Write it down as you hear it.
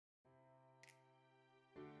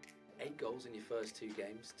8 goals in your first 2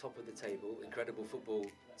 games, top of the table, incredible football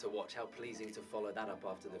to watch. How pleasing to follow that up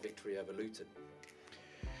after the victory over Luton.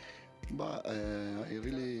 But I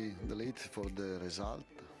really delight for the result,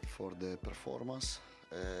 for the performance.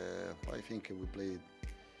 I think we played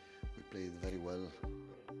very well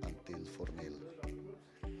until 4-0.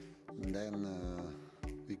 Then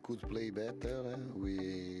we could play better.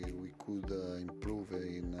 We could improve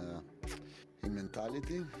in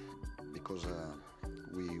mentality, because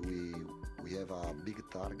we have a big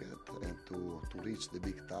target, and to reach the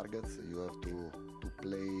big target you have to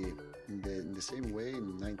play in the same way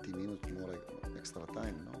in 90 minutes more extra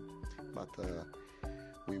time, no? But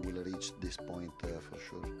we will reach this point for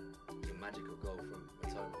sure. A magical goal from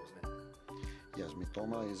Mitoma, wasn't it? Yes,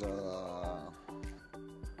 Mitoma is a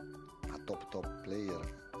top player.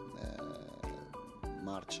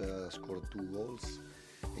 March scored 2 goals.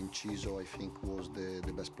 Inciso, I think, was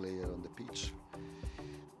the best player on the pitch.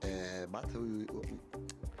 But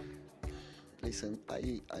listen,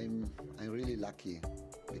 I'm really lucky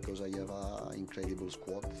because I have an incredible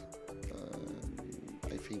squad.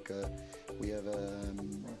 I think we have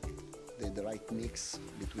the right mix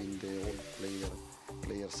between the old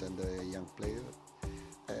players and the young player.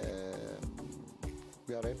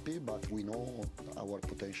 We are happy, but we know our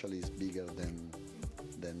potential is bigger than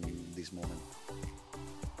this moment.